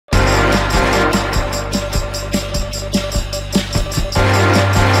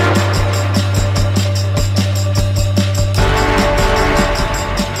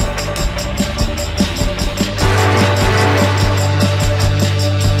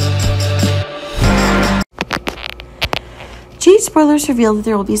spoilers reveal that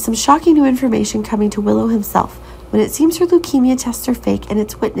there will be some shocking new information coming to Willow himself, when it seems her leukemia tests are fake, and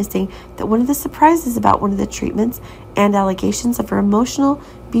it's witnessing that one of the surprises about one of the treatments and allegations of her emotional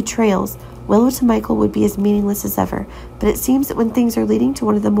betrayals Willow to Michael would be as meaningless as ever. But it seems that when things are leading to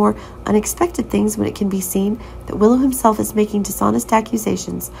one of the more unexpected things, when it can be seen that Willow himself is making dishonest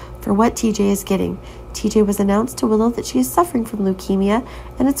accusations for what TJ is getting. TJ was announced to Willow that she is suffering from leukemia,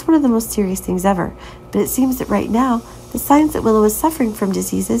 and it's one of the most serious things ever. But it seems that right now, the signs that Willow is suffering from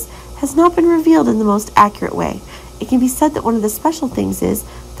diseases has not been revealed in the most accurate way. It can be said that one of the special things is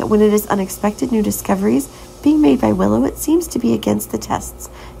that when it is unexpected new discoveries being made by Willow, it seems to be against the tests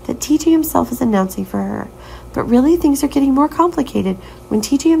that TJ himself is announcing for her. But really, things are getting more complicated when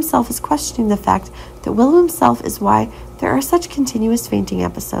TJ himself is questioning the fact that Willow himself is why there are such continuous fainting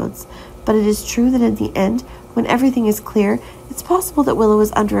episodes. But it is true that in the end, when everything is clear, it's possible that Willow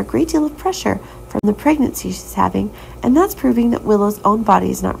is under a great deal of pressure from the pregnancy she's having, and that's proving that Willow's own body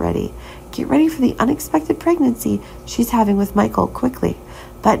is not ready. Get ready for the unexpected pregnancy she's having with Michael quickly.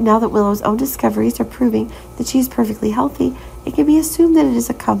 But now that Willow's own discoveries are proving that she is perfectly healthy, it can be assumed that it is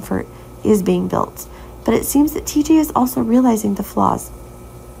a comfort is being built. But it seems that TJ is also realizing the flaws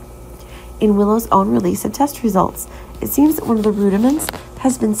in Willow's own release of test results. It seems that one of the rudiments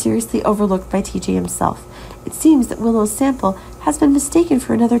has been seriously overlooked by TJ himself. It seems that Willow's sample has been mistaken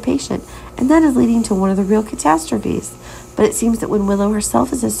for another patient, and that is leading to one of the real catastrophes. But it seems that when Willow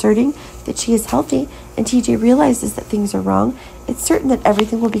herself is asserting that she is healthy and TJ realizes that things are wrong, it's certain that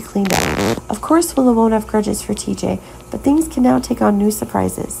everything will be cleaned up. Of course, Willow won't have grudges for TJ, but things can now take on new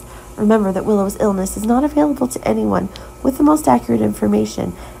surprises. Remember that Willow's illness is not available to anyone with the most accurate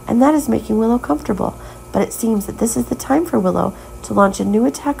information, and that is making Willow comfortable. But it seems that this is the time for Willow to launch a new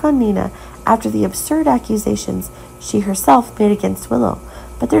attack on Nina after the absurd accusations she herself made against Willow.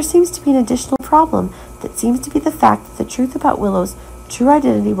 But there seems to be an additional problem that seems to be the fact that the truth about Willow's true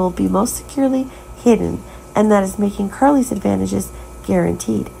identity will be most securely hidden, and that is making Carly's advantages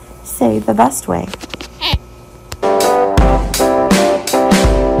guaranteed. Say the best way.